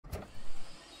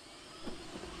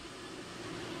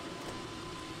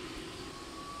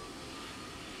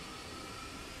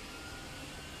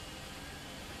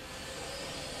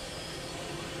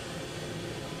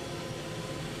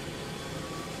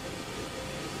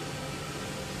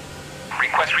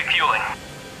Request refueling.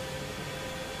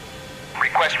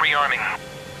 Request rearming.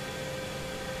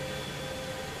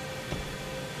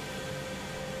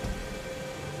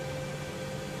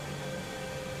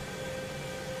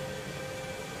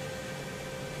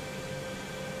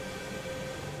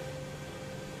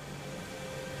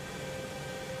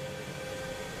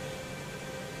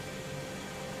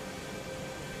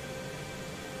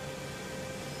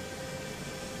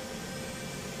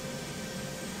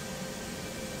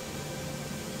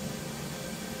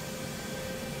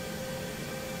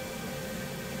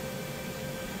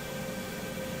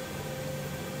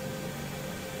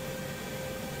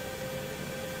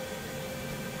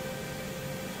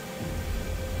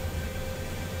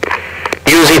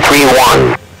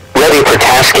 UZ-31, ready for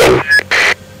tasking.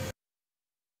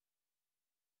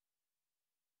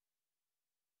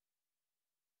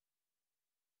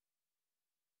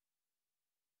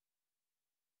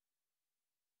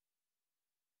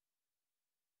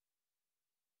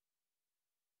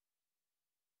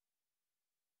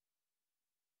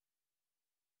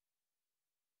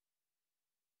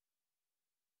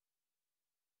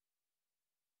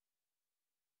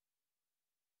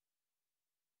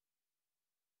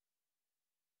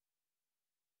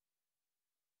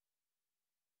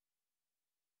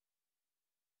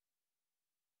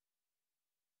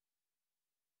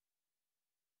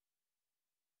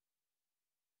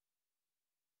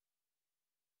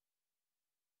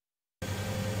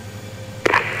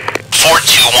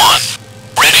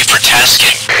 Ready for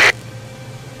tasking.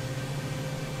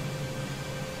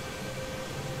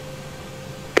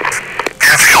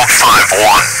 Airfield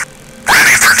 5-1,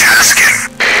 ready for tasking.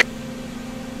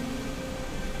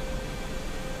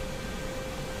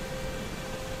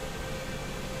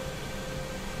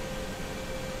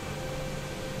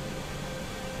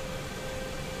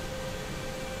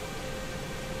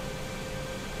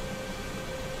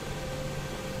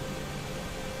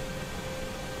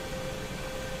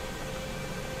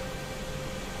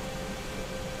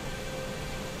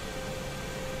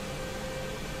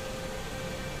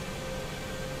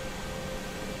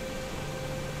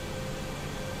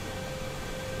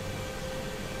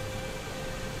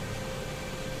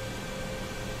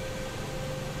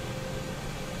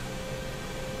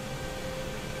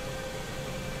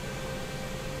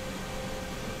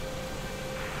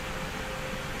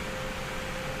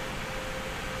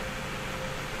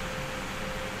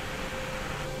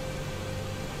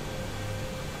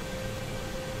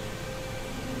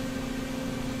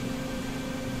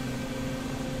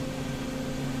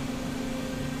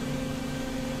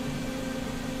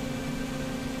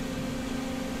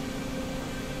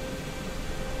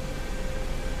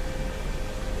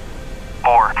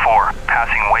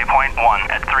 Passing waypoint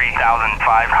 1 at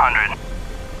 3,500.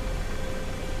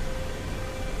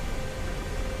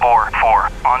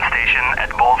 4-4, on station at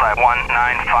bullseye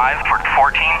 195 for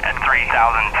 14 at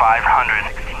 3,500.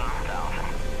 16,000.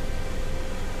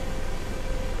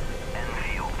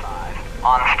 Enfield 5.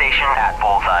 On station at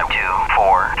bullseye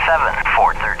 247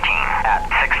 for 13 at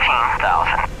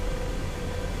 16,000.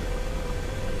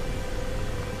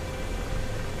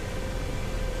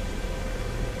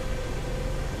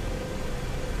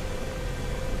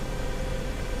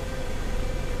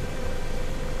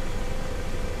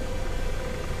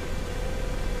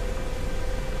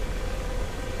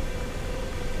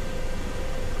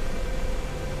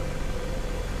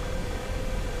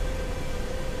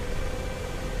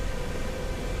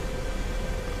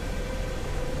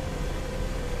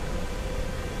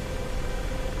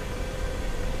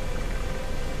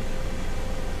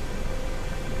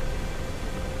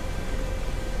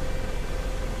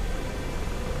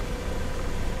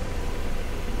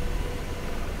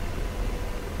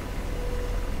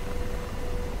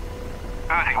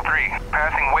 Losing 3,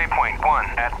 passing waypoint 1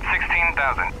 at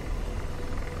 16,000.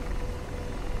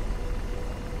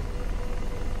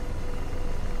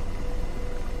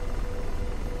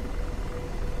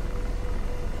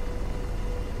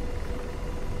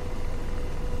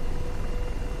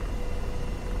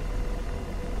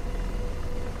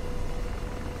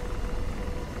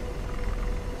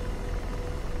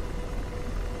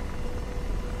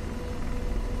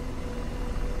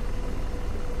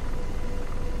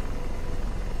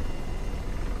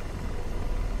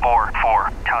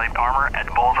 Tallied armor at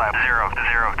bullseye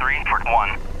 003 for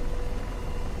 1.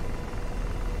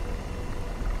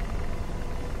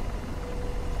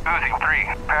 Losing 3,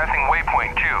 passing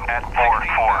waypoint 2 at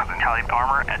 4-4. Tallied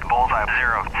armor at bullseye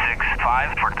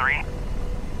 065 for 3.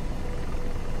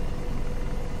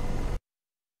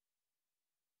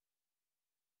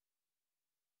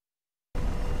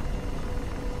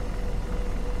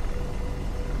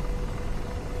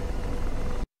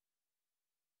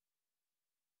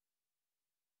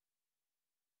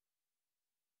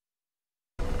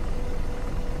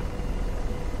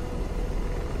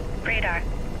 Radar.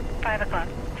 5 o'clock.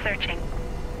 Searching.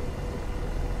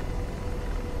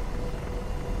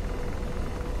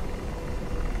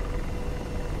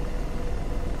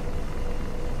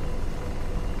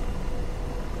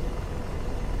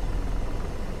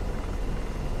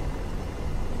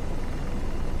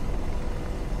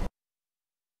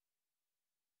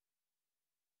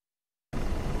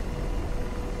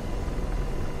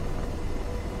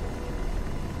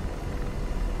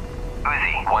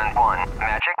 Uzi 1-1,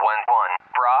 Magic 1-1,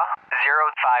 Bra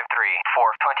 053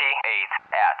 428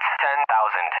 at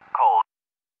 10,000, cold.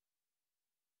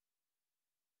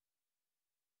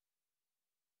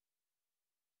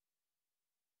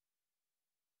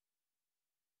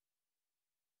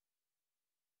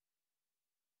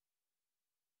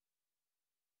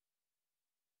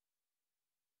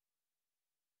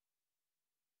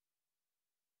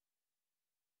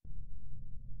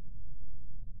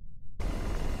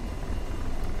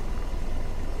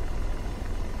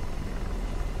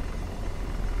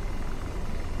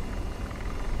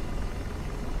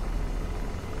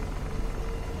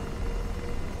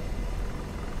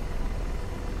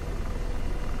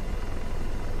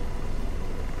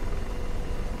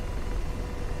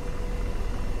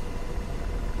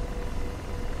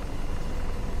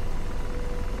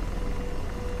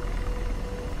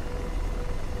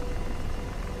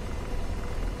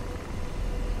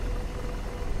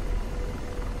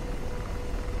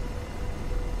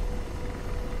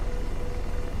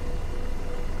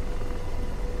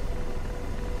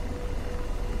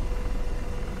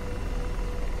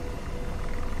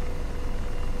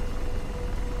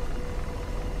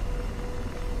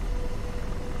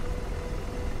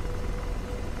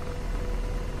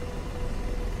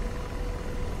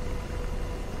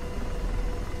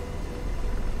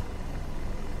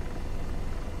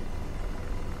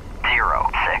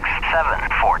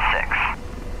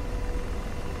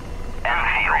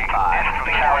 Enfield 5,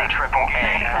 Cali Triple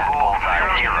A, Bullseye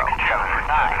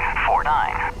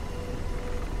 07949.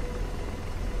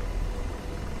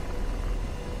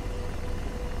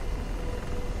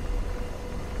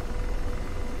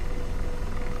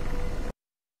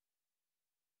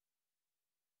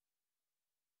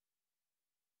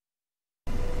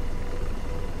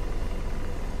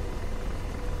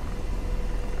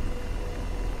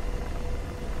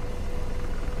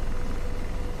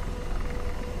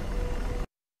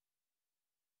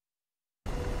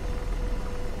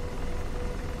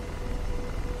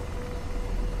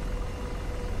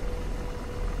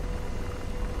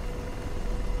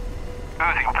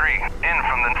 Uzi 3, in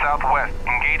from the southwest,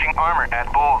 engaging armor at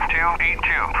Bulls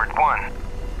 282 for 1.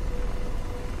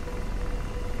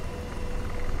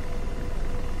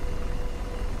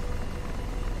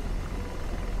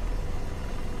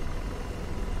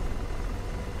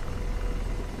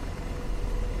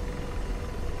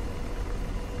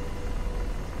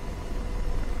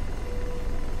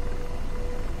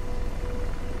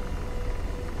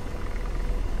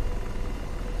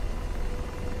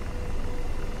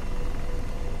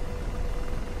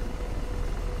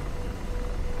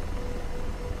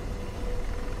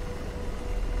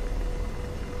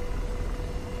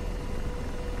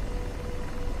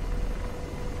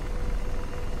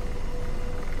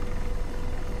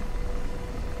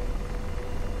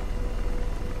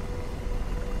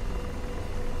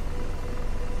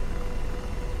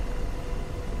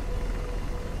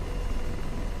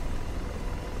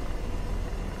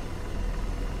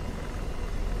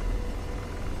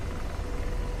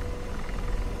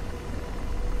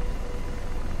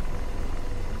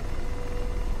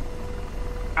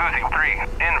 Uzi 3,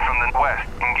 in from the west,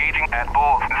 engaging at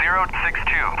Bulls 062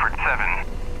 for 7.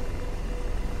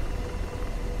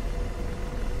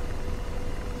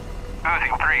 Uzi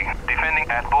 3, defending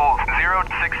at Bulls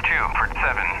 062 for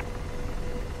 7.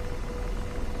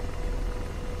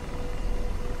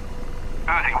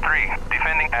 Uzi 3,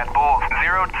 defending at Bulls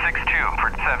 062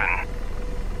 for 7.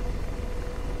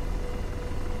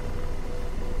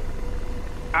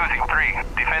 Uzi 3,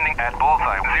 defending at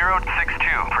Bullseye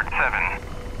 062 for 7.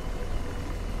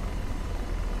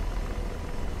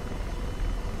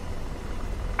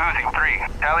 Uzi 3,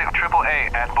 Tally Triple A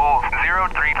at Bulls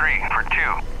 033 for 2.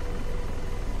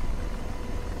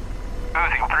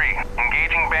 Uzi 3,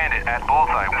 engaging Bandit at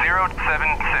Bullseye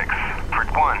 076 for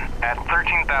 1 at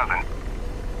 13,000.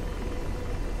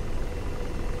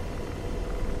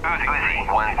 Uzi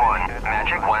 1-1,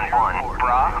 Magic 1-1,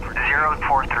 Bra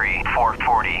 043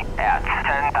 440 at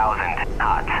 10,000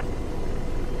 hot.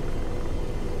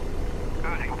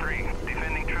 Uzi 3,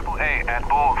 defending Triple A at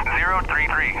Bulls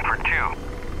 033 for 2.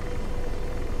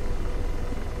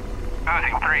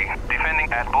 Uzi 3, defending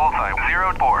at Bullseye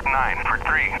 049 for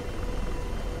 3.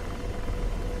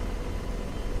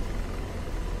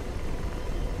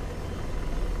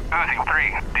 Uzi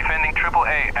 3, defending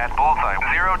AAA at bullseye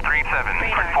 037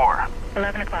 Radar. for 4.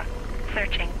 11 o'clock.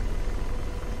 Searching.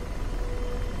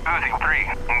 Uzi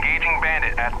 3, engaging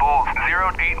bandit at bulls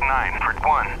 089 for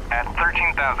 1 at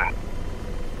 13,000.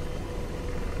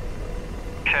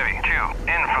 Chevy 2,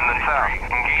 in from the south,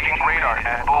 engaging radar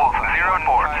at bulls 047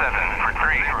 for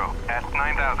 3 at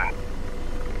 9,000.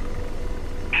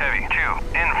 Chevy 2,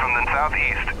 in from the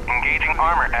southeast, engaging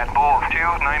armor at bulls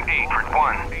 298 for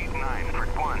 189 for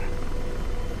 1.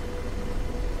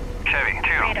 Chevy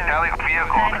 2, Radar. tally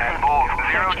vehicle at bulls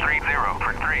Searching. 030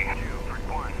 for 3.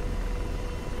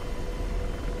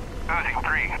 Uzi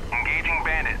 3, engaging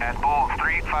bandit at bulls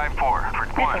 354 for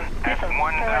 1 at Missile.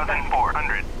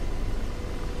 1,400.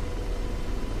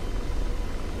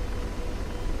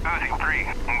 Uzi 3,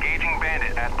 engaging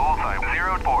bandit at bullseye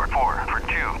 044 for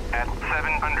 2 at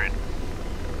 700.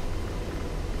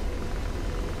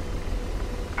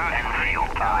 Uzi 3, Field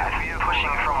 5,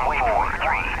 pushing from waypoint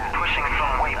 3, pushing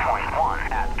from waypoint 1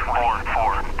 at 20.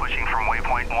 4, pushing from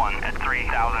waypoint 1 at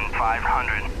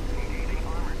 3,500.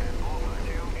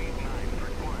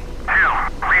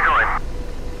 Rejoin.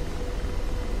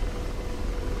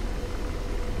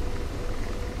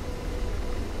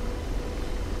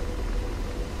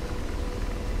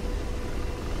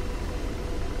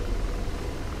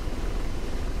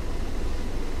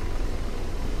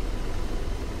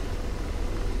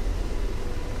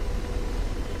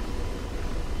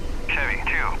 Chevy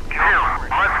 2, kill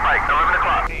Mud spike, 11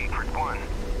 o'clock. 8 for 1.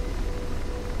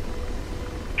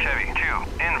 Chevy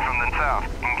 2, in from the south,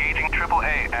 engaging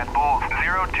AAA at bulls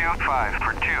 025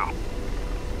 for 2.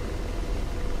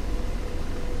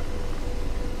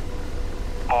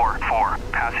 4,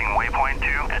 passing waypoint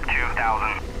 2 at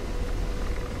 2,000.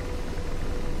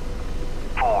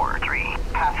 4-3,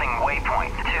 passing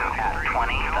waypoint 2 at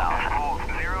 20,000. Bulls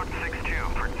 062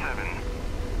 for 7.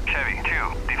 Chevy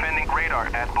 2, defending radar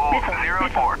at bulls Missile,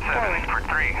 047 forward. for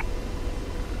 3.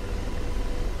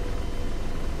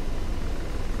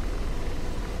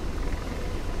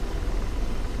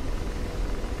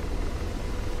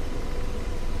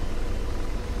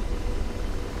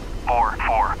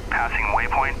 Four, passing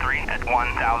waypoint 3 at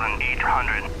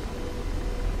 1,800.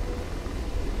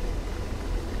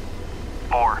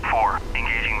 4,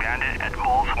 engaging bandit at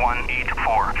bulls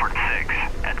 184 for 6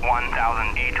 at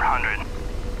 1,800.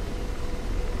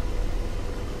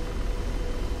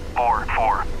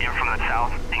 4, in from the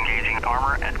south, engaging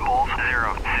armor at bulls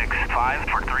 065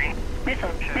 for 3.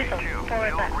 Missile. Chevy 2, Missile. Forward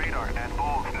field left. radar at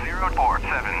bulls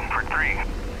 047 for 3.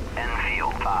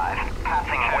 Enfield 5,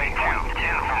 passing Chevy 2, waypoint 2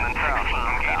 in from the at south,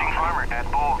 engaging 16,000. armor at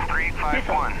bulls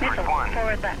 351 for Missile. 1.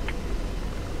 Forward left.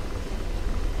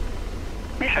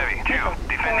 Missile. Chevy 2, Missile.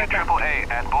 defending Forward left.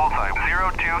 AAA at bullseye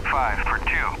 025 for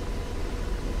 2.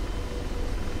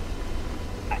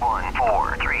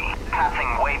 1-4-3, passing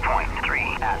waypoint 3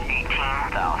 at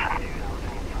 18,000.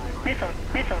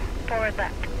 Missile. Forward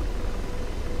left.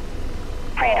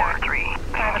 Radar. 4-3,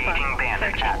 5 engaging o'clock.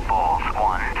 bandit Searching. at bulls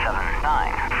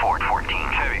 179, Fort 14.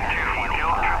 Chevy 2,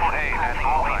 kill AAA at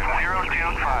bullseye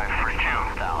 025 for 2.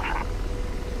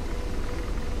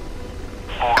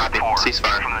 4, Copy.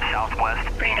 Ceasefire. from the southwest,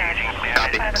 Radar. engaging Copy.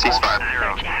 bandit at Ceasefire.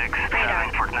 bulls Searching. 067 Radar.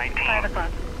 for 5 19.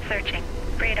 o'clock. Searching.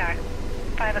 Radar.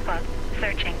 5 o'clock.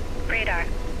 Searching. Radar.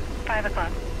 5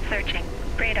 o'clock. Searching.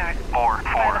 Radar. 4,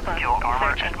 5 o'clock. killed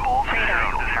armor Searching. at bulls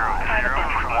Radar. 5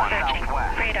 o'clock. for 1. Searching.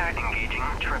 Southwest, Radar. engaging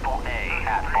AAA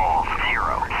at bulls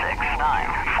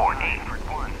 06948.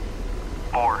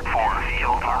 4,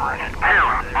 killed armor at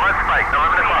Mud spike,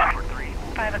 11 o'clock.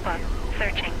 5 o'clock.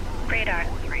 Searching. Radar.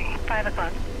 5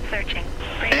 o'clock. Searching.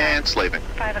 Radar. And slaving.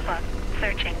 5 o'clock.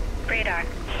 Searching. Radar.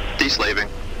 Deslaving.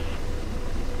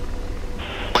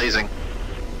 Blazing.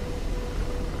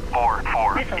 4,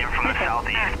 Missile. in from the Missile.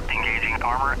 southeast, engaging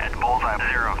armor at bullseye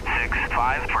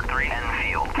 065 for 3.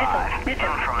 Enfield Missile. 5, Missile.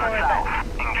 in from the Forward south,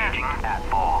 left. engaging at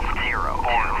bulls 020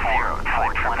 4,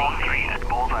 420. at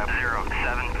bullseye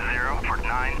 070 for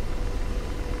 9.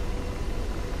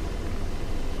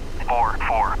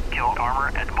 4, killed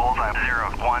armor at bullseye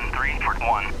 013 for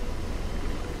 1.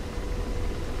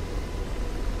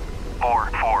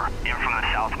 4, in from the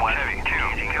southwest, Chevy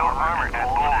 2, killed armor at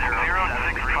bulls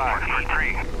 065 for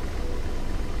 3.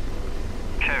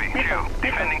 Chevy 2,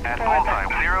 defending at bullseye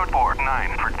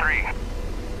 049 for 3.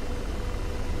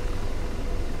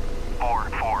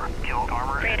 4, killed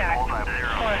armor at Radar. bullseye 0.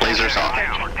 Lasers off. In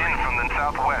from the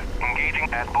southwest,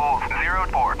 engaging at bulls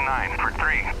 049 for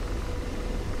 3.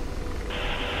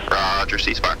 Roger,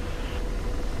 ceasefire.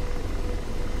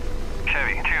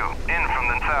 Chevy 2, in from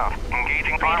the south,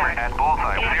 engaging armor Radar. at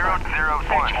bullseye 001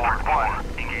 Searching. for 1.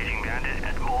 Engaging bandit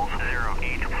at bulls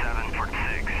 087 for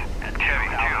 6. At Chevy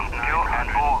 2,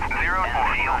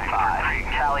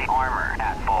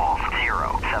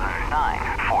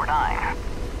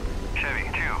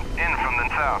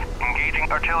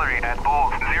 artillery at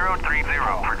Bulls 030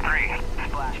 for 3.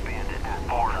 Splash Bandit at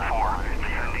 4-4.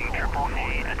 Defending Triple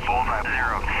A at Bullseye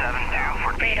 072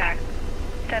 for 8. Radar.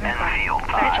 7 o'clock. Enfield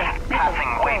 5. Searching. Missile.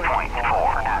 Passing waypoint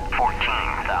 4 at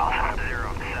 14,000.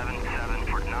 077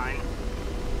 for 9.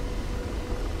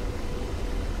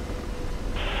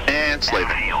 And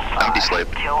slaving. Enfield 5. Empty slave.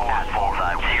 Kill at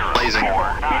Bullseye 0 Blazing.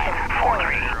 4 9 4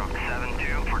 3.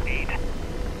 072 for 8.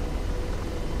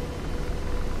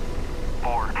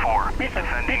 4-4. Missile.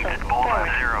 Defending Missile. at Bullseye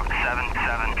Forward.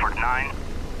 077 for 9.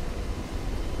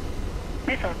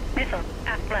 Missile.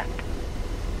 Aft left.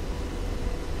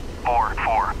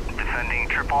 4-4. Defending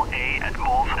Triple A at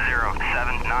Bulls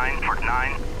 079 for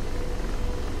 9.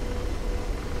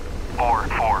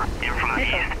 4-4. In from the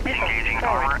Missile. east. Missile. Engaging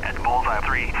Forward. armor at Bullseye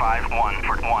 351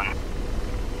 for 1.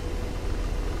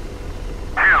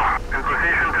 2. In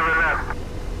position to the left.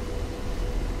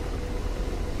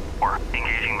 4.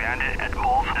 Engaging Bandit at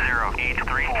Bulls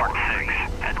 083 for 6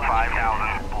 at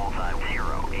 5,000. Bullseye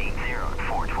 080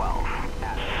 412.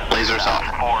 Lasers off.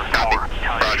 4-4. Copy.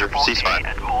 Tally Roger. Triple A Ceasefire.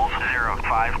 at Bulls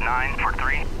 059 for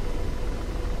 3.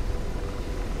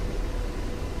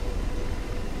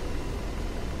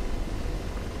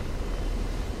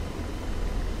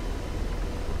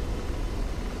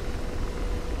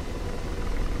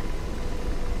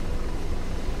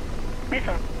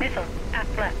 'Missile.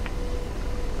 Aft left.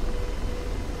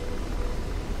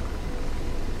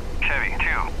 Chevy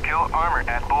 2. Kill armor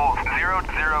at Bulls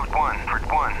 001 for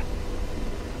 1.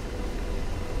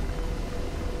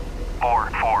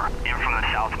 4-4. In from the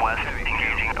southwest.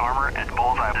 Engaging armor at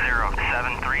Bullseye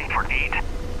 073 for 8.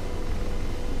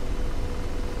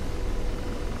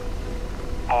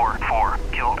 4-4.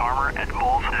 Kill armor at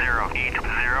Bulls 080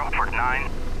 for 9.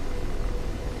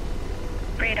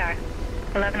 Radar.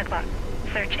 11 o'clock.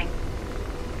 Searching.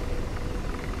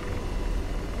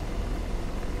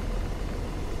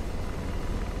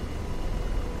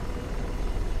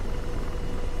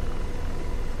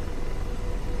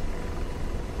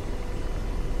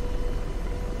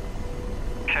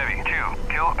 Chevy 2.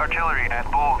 Kill artillery at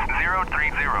Bulls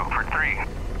 030 for 3.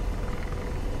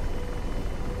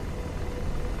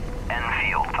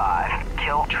 Enfield 5.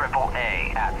 Kill Triple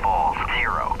A at Bulls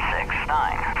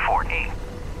 069 for 8.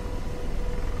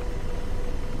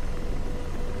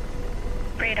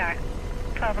 Radar.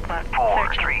 12 o'clock.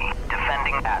 4-3. Searching.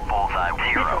 Defending at Bullseye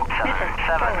Missile.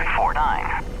 077 for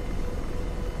 9.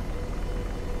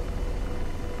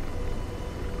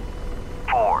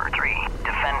 4-3.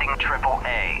 Defending Triple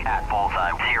A at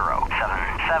Bullseye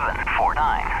 077 for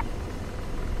 9.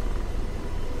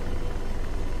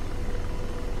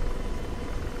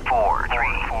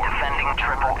 4-3. Defending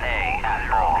Triple A at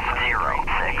Bulls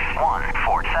 061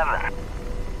 for 7.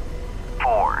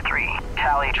 4-3.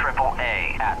 Tally Triple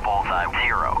A at Bullseye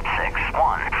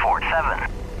 061 for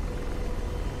 7.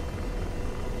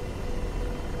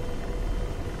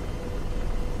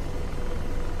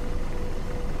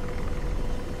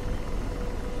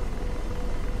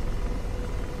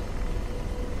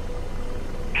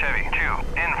 Chevy 2.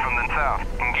 In from the south.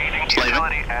 Engaging Slaving.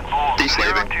 utility at Bulls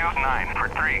Deslaving. 029 for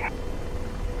 3.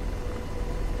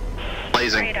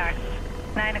 Blazing. Radar.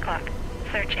 9 o'clock.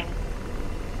 Searching.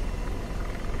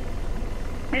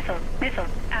 Missile.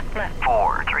 Aft left.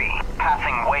 4-3.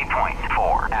 Passing waypoint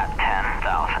 4 at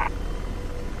 10,000.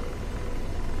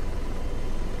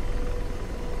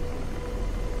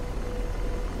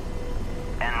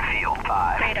 Enfield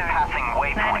 5. Radar. Passing 9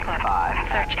 waypoint o'clock. 5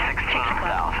 at Searching. 6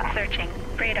 o'clock. 16,000. Searching.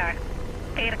 Radar.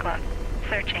 8 o'clock.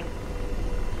 Searching.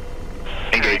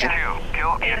 Engaging. 2.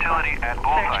 Kill utility at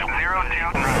Bullseye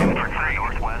 029 for 3.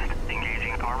 Northwest.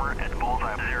 Engaging armor at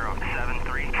Bullseye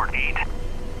 073 for 8.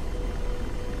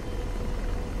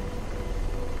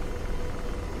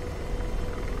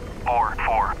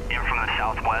 4-4. In from the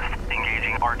southwest.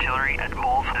 Engaging artillery at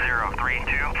Bulls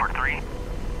 032 for 3.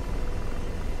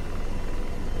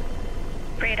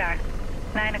 Radar.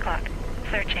 9 o'clock.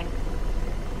 Searching.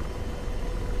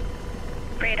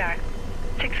 Radar.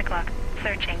 6 o'clock.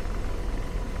 Searching.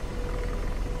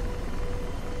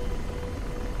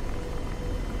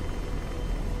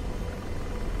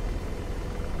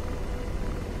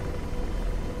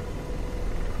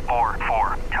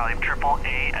 Tally Triple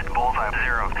A at Bullseye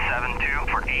 072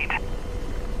 for 8.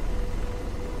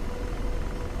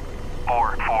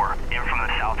 4-4. In from the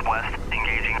southwest.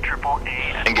 Engaging Triple A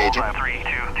at Engaging. Bullseye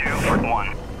 322 for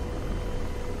 1.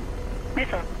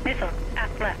 Missile.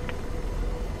 Aft left.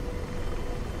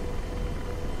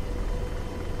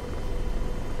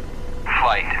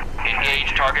 Flight.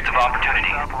 Engage targets of opportunity.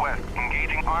 Southwest.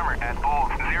 Engaging armor at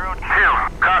Bulls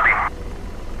 02. Copy.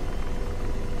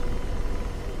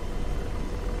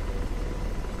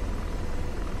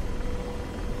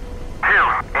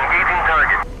 Engaging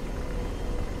target.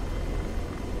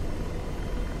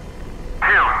 2,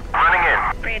 running in.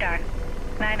 Radar.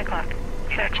 9 o'clock.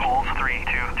 Searching. Bulls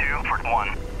 322 for 1.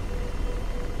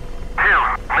 2,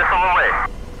 missile away.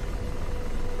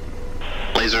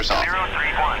 Lasers off.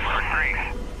 031 for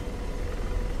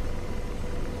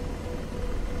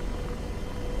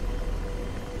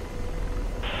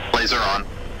 3. Laser on.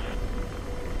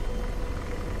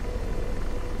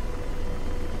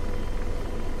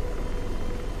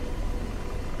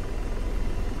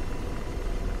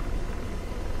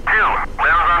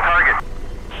 Lasers on target.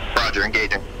 Roger,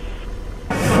 engaging.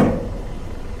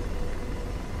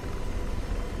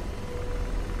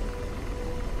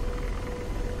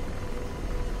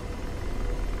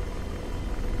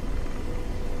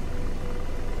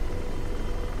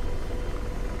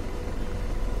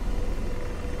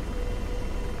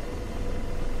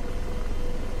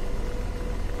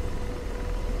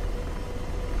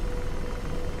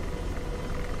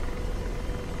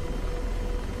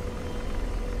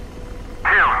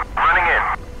 Running in.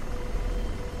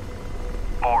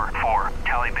 4-4.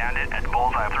 Tally bandit at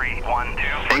bullseye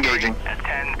 312. Engaging. At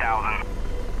 10,000.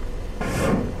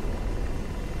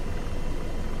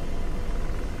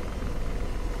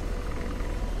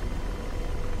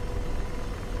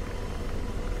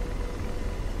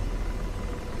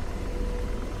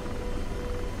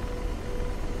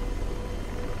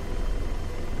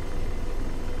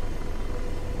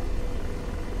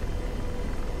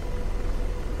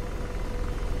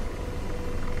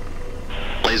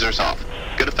 Lasers off.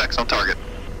 Good effects on target.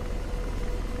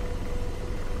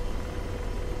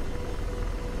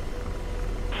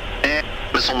 And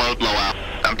missile mode low out.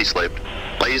 Empty slaved.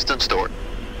 Blazed and stored.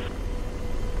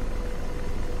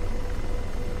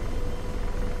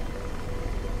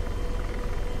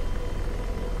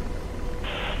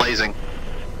 Blazing.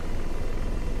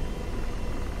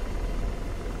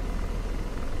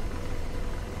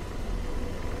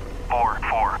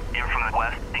 Four, in from the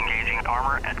west, engaging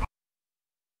armor at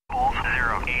Bulls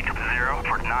 080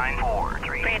 for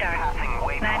 943. Radar. Passing 9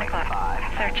 waypoint o'clock.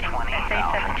 5. Searching.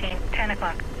 SA-17. 10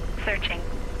 o'clock. Searching.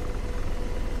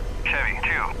 Chevy 2,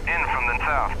 in from the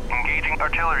south, engaging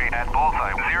artillery at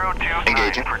bullseye 029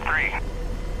 Engaging. for 3.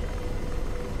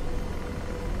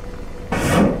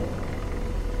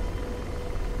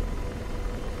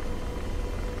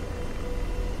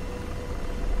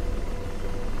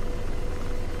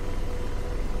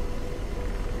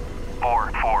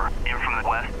 Four, in from the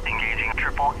west, engaging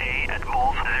AAA at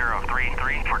Bulls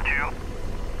 033 for 2.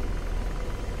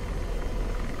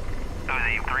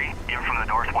 Uzi 3, in from the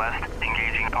northwest,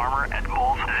 engaging armor at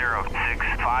Bulls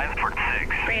 065 for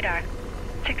 6. Radar.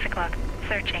 6 o'clock.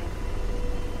 Searching.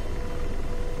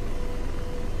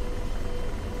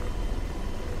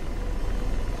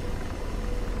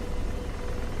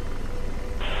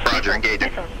 Roger, engaging.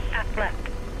 Missiles. Up left.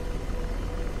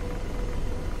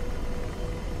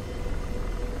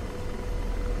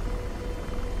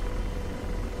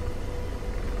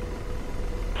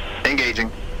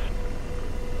 Engaging.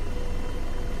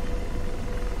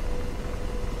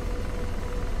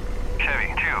 Chevy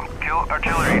 2, kill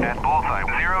artillery at bullseye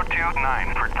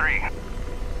 029 for 3.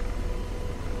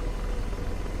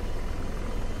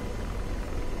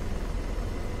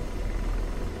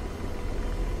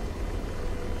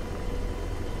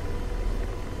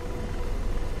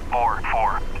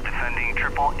 Four, defending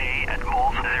AAA at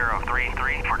Bulls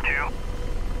 033 for 2.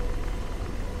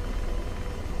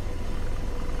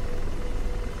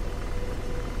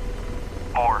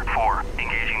 Four,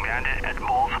 engaging bandit at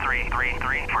Bulls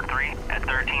 333 for 3 at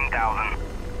 13,000.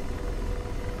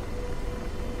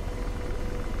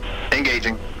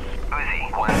 Engaging. Uzi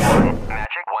 1-1.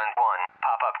 Magic 1-1.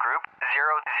 Pop-up group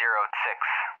 006.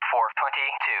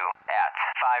 422 at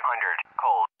 500.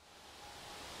 Cold.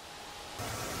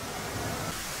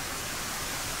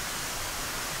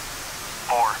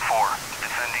 Four,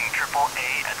 defending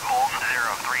AAA at Bulls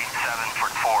 037 for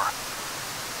 4.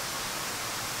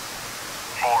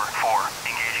 Four,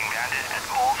 engaging bandit at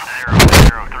Bulls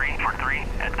 003 for 3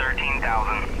 at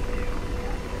 13,000.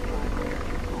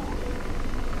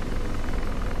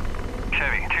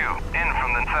 Chevy 2, in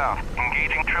from the south,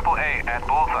 engaging AAA at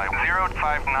bullseye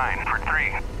 059 for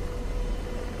 3.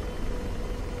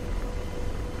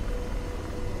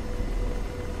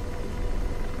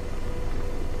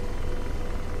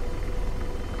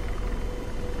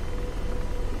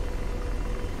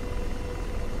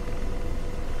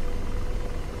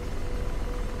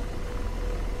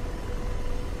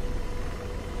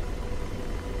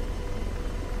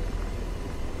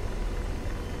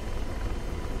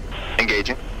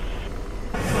 Engaging.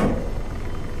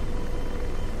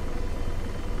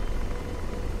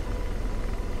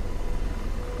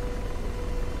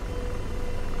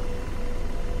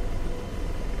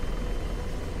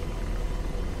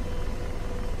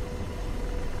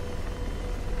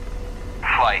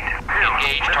 flight.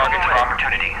 Engage targets of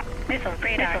opportunity. Missile,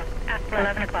 radar, at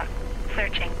 11 o'clock.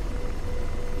 Searching.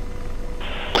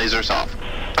 Lasers off.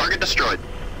 Target destroyed.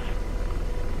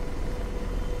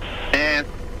 And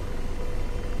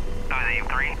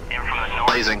 3, in from the north.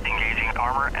 blazing. Engaging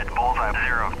armor at bullseye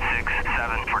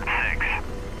 067 for 6.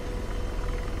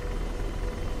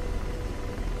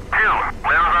 2,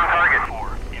 lasers on target.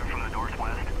 4, in from the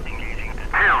northwest. Engaging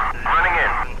at 2, running in.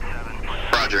 7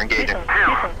 for Roger, engaging. 2,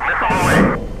 missile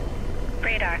away.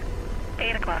 Radar,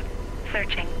 8 o'clock.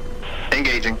 Searching.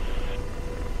 Engaging.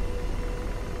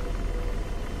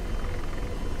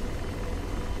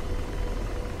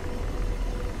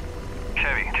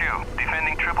 Chevy 2,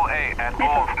 defending AAA at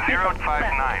Bulls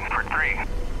 059 for 3.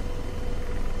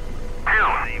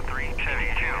 2, 3, Chevy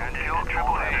 2, kill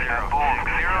AAA at Bulls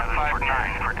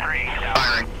 059 for 3.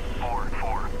 Firing.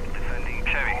 4, defending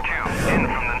Chevy 2, in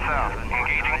from the south,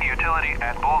 engaging utility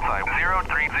at Bullseye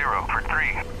 030 for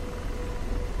 3.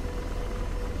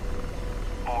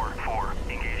 4,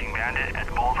 engaging bandit at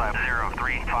Bullseye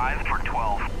 035 for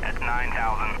 12 at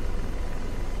 9,000.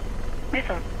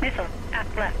 Missile, at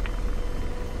left.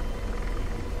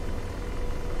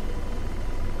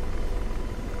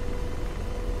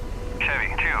 Chevy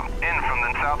 2, in from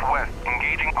the southwest,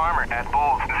 engaging armor at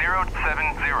Bulls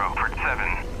 070 for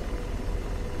 7.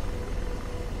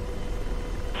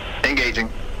 Engaging.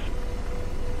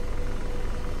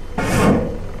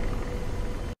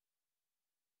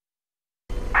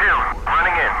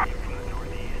 running in. From the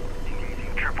northeast,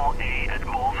 engaging AAA at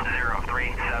Bulls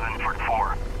 037 for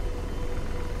 4.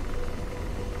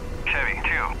 Chevy 2,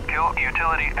 kill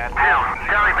utility at Bulls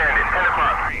Charlie Bandit, 10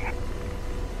 o'clock. 3.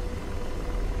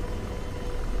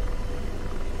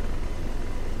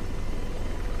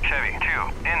 Chevy 2,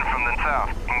 in from the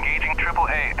south, engaging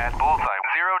AAA at Bullseye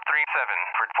 037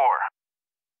 for 4.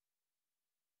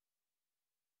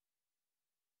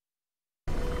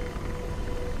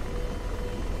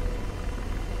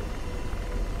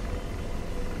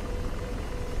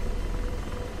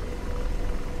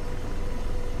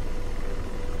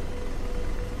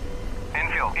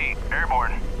 Infield 8,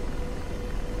 airborne.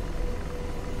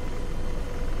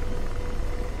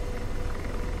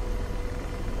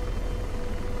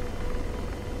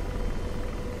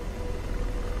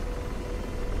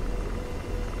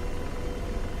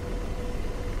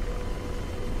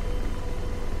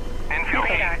 Infield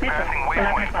 8, passing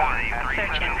waypoint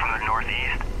 37 from the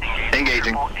northeast.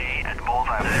 Engaging. AAA at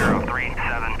Bullseye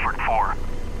 037 for 4.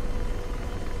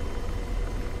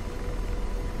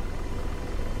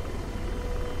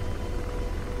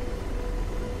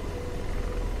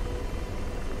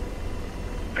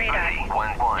 Radar,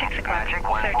 6 o'clock.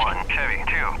 Searching. Chevy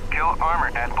 2, kill armor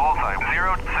at Bullseye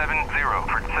 070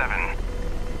 for 7.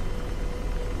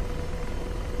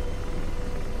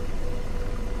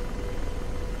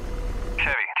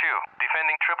 Chevy 2,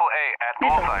 defending AAA at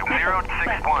Bullseye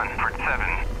 061 for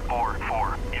 7.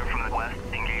 4, in from the west,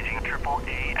 engaging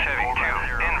AAA at Chevy 2,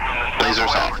 in from the lasers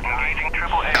southwest, off. engaging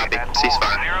AAA Copy. at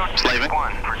Ceasefire. Bulls Slaving.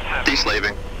 061 for 7.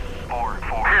 Deslaving. 4,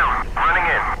 running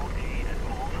in. at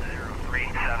Bulls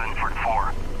 037 for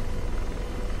 4.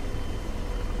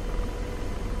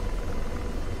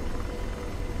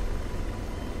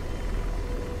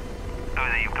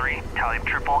 Uzi 3, tally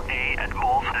AAA at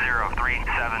Bulls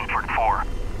 037 for 4.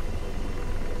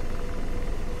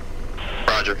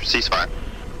 Roger, ceasefire.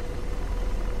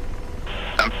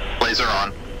 Laser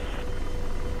on.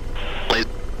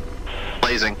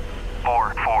 Blazing.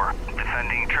 4,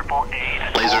 defending AAA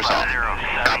at Lasers Bullseye off.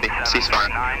 Copy. 077 Ceasefire. for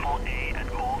 9. AAA at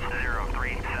Bulls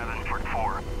 037 for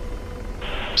 4.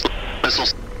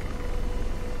 Missiles.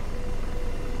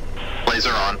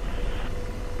 Laser on.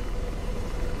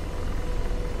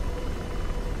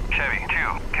 Chevy 2,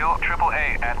 kill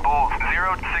AAA at Bulls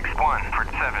 061 for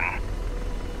 7.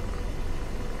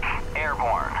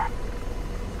 Airborne.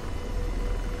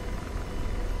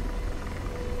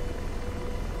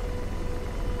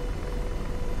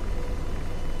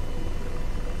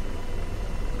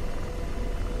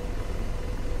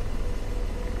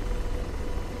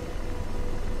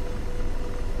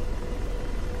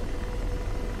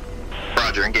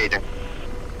 Roger, engaging.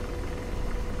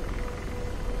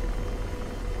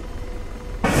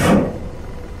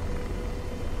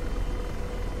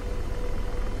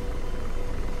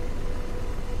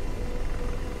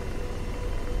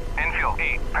 Infield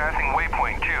 8, passing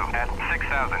waypoint 2 at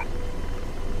 6,000.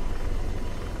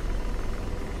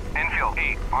 Infield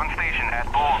 8, on station at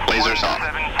Bulls Lasers off.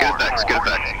 174. Good effects, good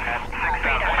effects. At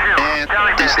 6,000. And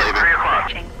Charlie Bandit, deslaving. 3 o'clock.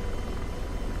 Searching.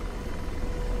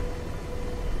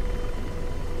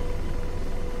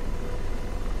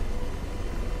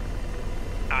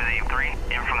 Uzi 3,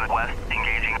 in from the west,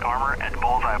 engaging Engaging armor at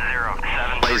bullseye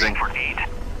 073 Blazing. for 8.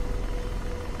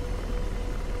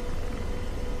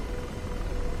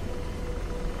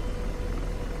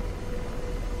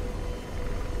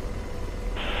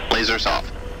 Lasers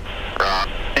off. Rock.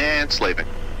 And slaving.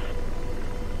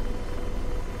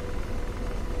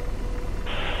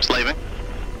 Slaving.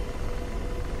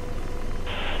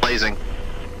 Blazing.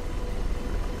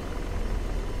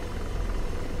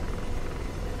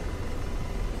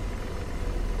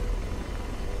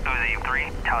 Uzi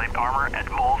 3, tallied armor at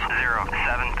Bulls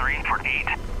 073 for 8.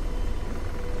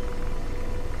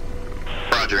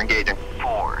 Roger, engaging.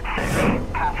 4, 6.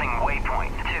 Passing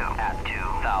waypoint 2 at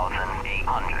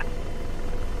 2,800.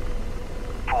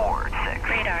 4, 6.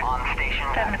 Radar. On station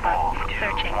 7 at o'clock. Bulls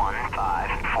Searching.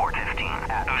 215, 415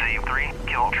 at Uzi 3,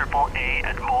 kill triple A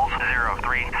at Bulls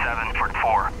 037 for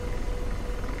 4.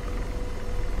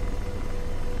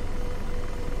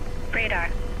 Radar.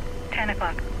 10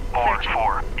 o'clock. 4, Searching.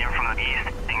 4, in from the east,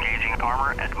 engaging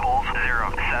armor at Bulls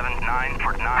 079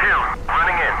 for 9.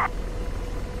 Running in.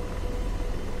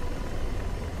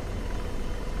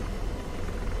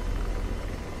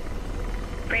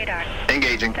 Radar.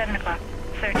 Engaging. 7 o'clock.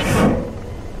 Searching.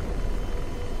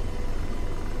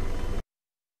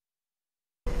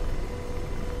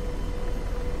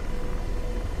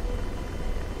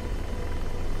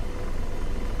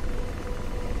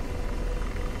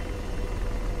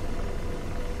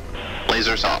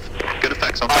 Lasers off. Good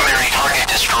effects on Primary target. target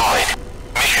destroyed.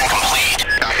 Mission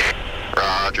complete. Copy.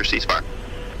 Roger, ceasefire.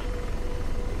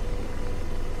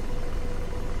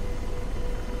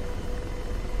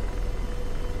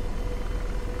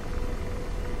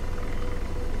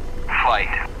 Flight,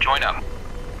 join up.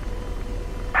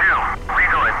 2,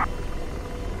 rejoin.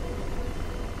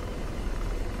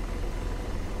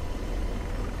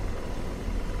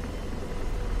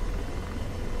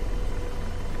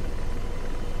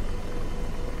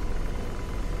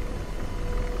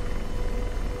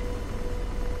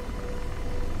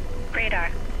 Radar.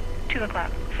 2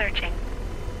 o'clock. Searching.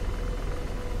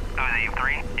 Uzi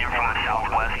 3, in from the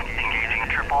southwest, engaging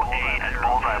triple A at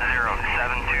bullseye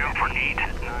 072 for 8.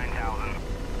 9,000.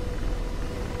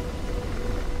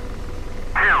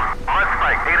 2, let's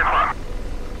fight. 8 o'clock.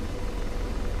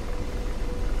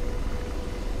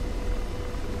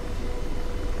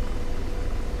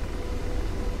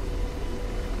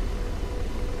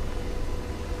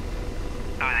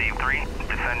 Uzi 3,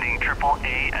 defending triple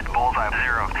A at bullseye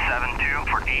 072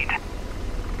 for 8.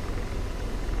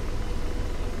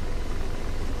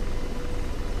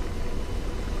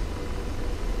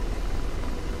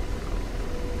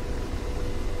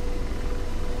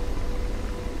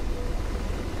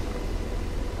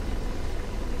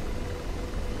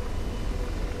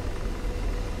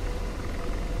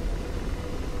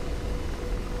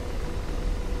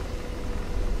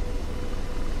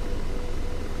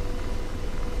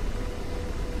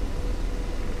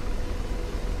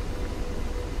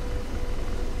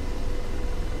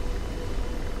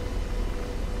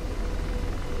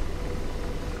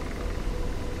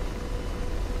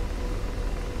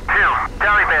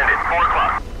 Tally Bandit, 4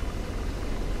 o'clock.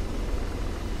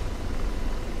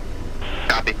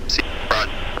 Copy.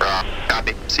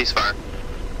 Copy. Ceasefire.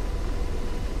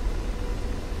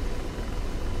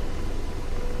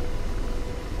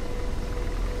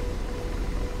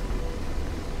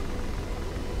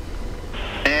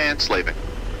 And slaving.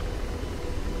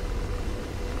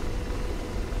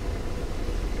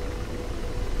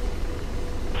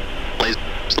 Blaze.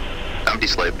 I'm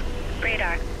deslaved.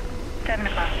 Radar. 7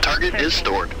 o'clock. Target is Searching.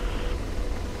 stored.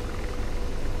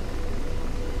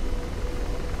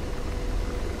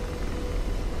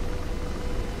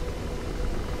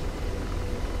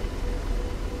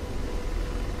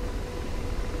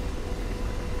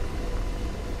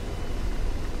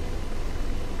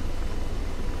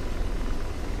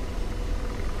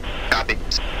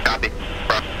 Copy.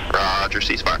 Roger,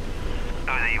 ceasefire.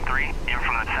 Uzi 3, in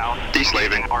from the south,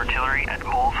 Deslaving. engaging artillery at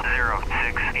Bulls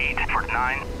 068 for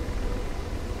 9.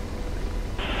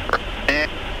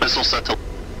 And missile set to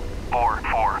 4,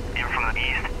 4, in from the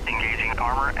east, engaging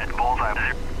armor at bullseye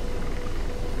 0.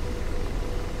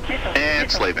 Missile. And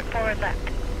missile. slaving. Forward left.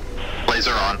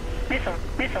 laser on. Missile.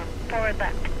 Forward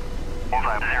left.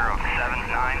 Bullseye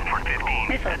 079 for 15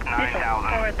 Missile. at 9,000.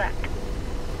 Forward left.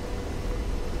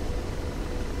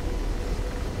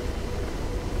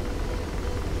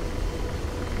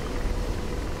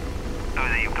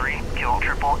 Uzi 3, kill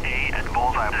triple A at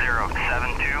bullseye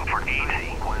 072 for 8.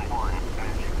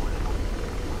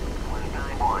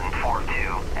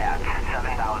 142 at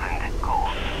 7,000. Cold.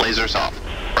 Lasers off.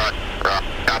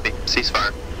 Copy.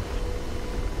 Ceasefire.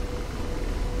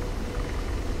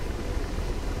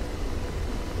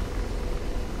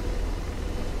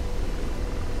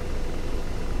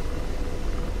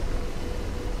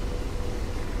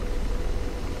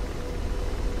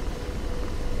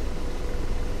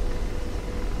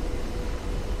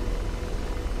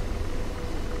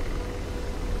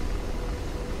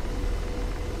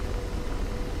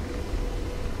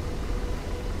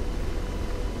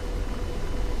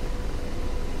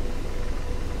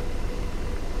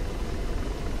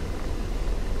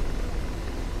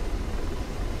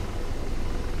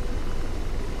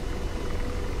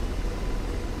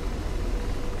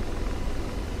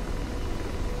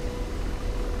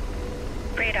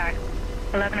 Radar.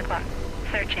 11 o'clock.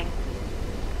 Searching.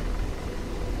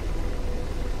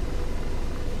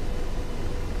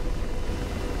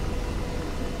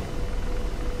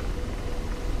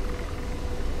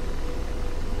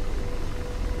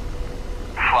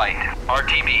 Flight.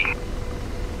 RTB.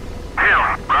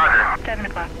 Hill, roger. 7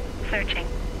 o'clock. Searching.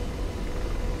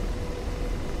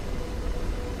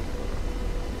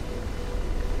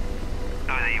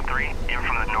 Uzi 3, in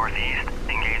from the northeast,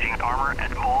 engaging armor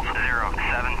at Bulls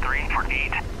 073 for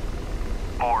 8.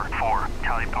 4-4,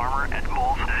 tallied armor at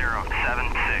Bulls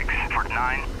 076 for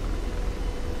 9.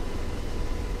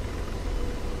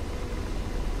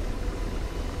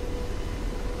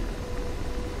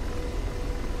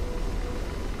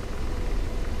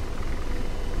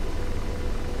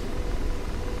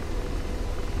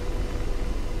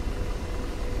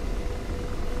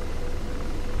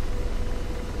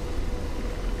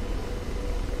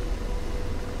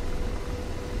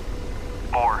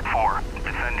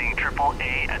 Defending triple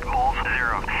A at Bulls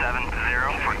 070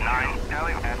 for 9.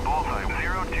 Tally at Bullseye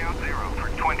 020 for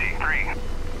 23.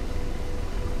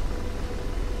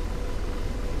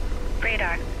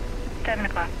 Radar. 7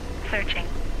 o'clock. Searching.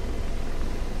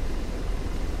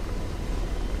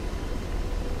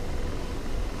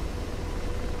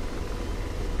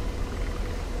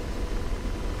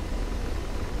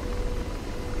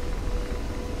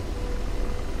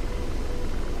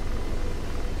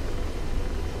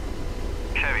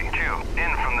 Chevy 2,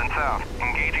 in from the south,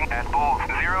 engaging at Bulls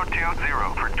 020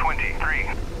 for 23.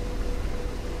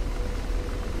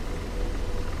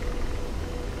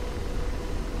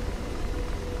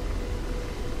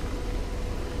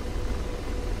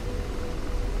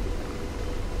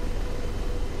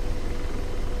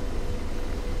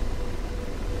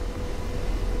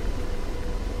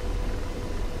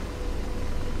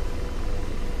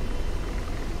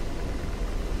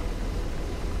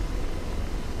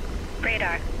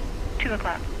 Radar. 2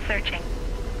 o'clock. Searching.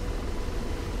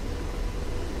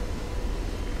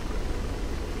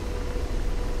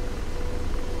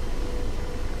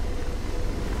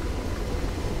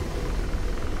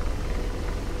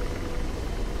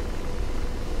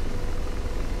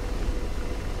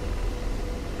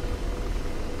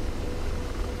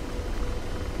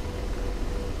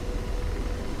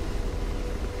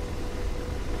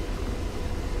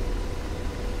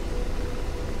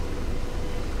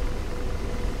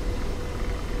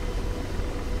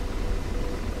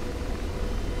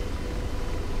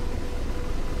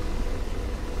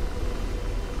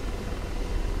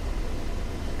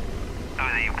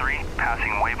 Uzi 3,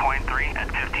 passing waypoint 3 at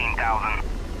 15,000.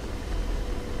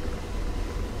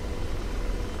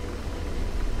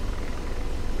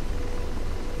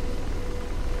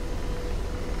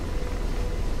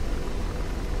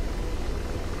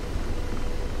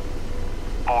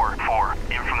 Four,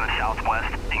 in from the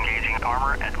southwest, engaging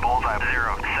armor at Bullseye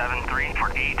 073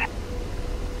 for 8.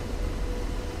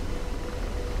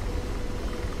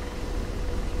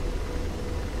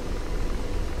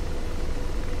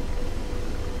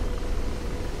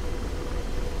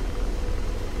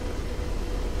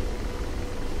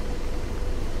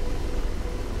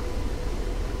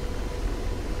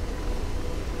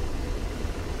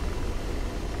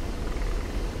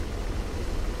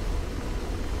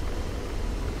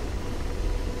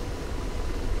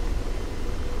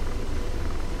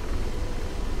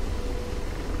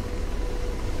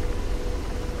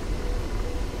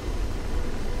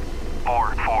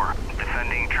 Four,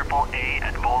 defending triple A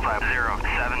at Bullseye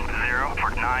 070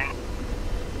 for 9.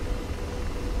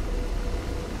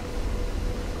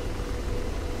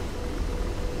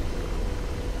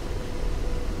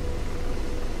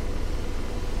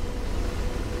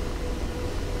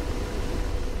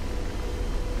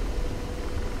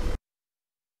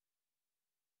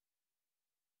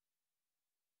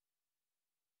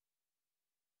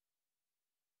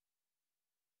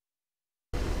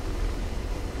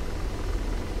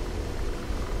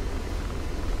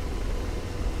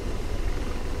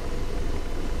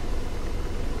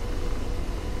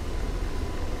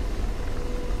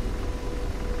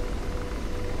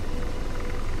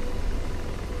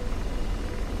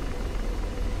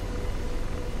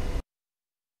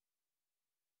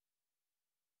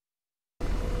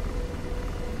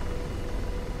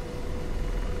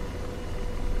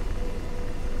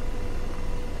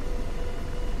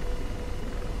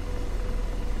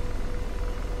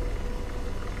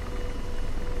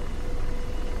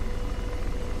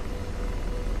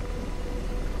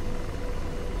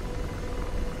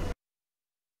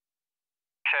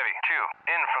 Chevy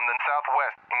 2, in from the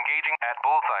southwest, engaging at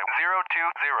Bullseye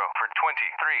 020 for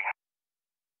 23.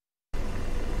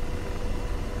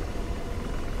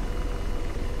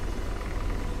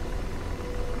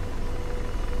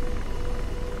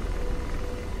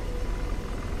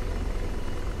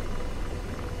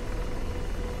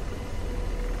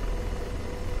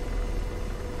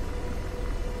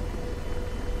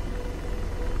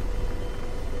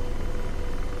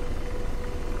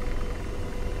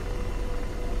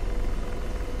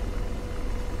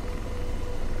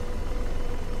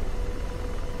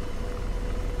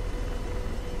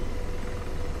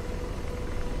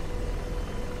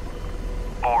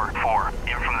 4,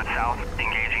 in from the south,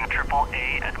 engaging triple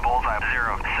A at bullseye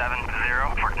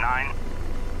 070 for 9.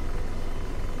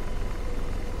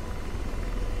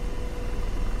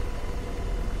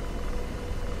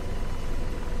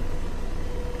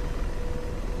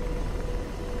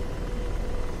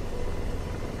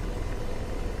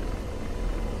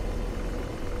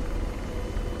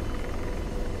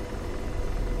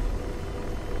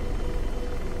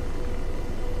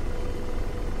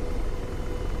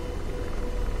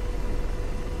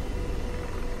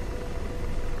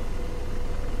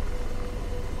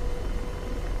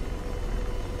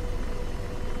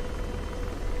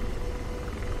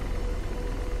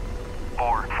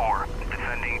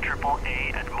 Defending triple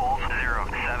A at bulls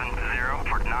 070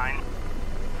 for 9.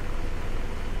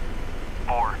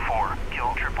 4,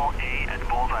 kill triple A at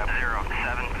bullseye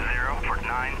 070 for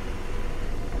 9.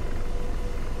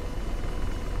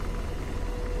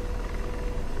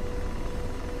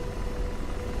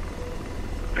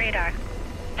 Radar.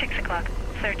 6 o'clock.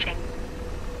 Searching.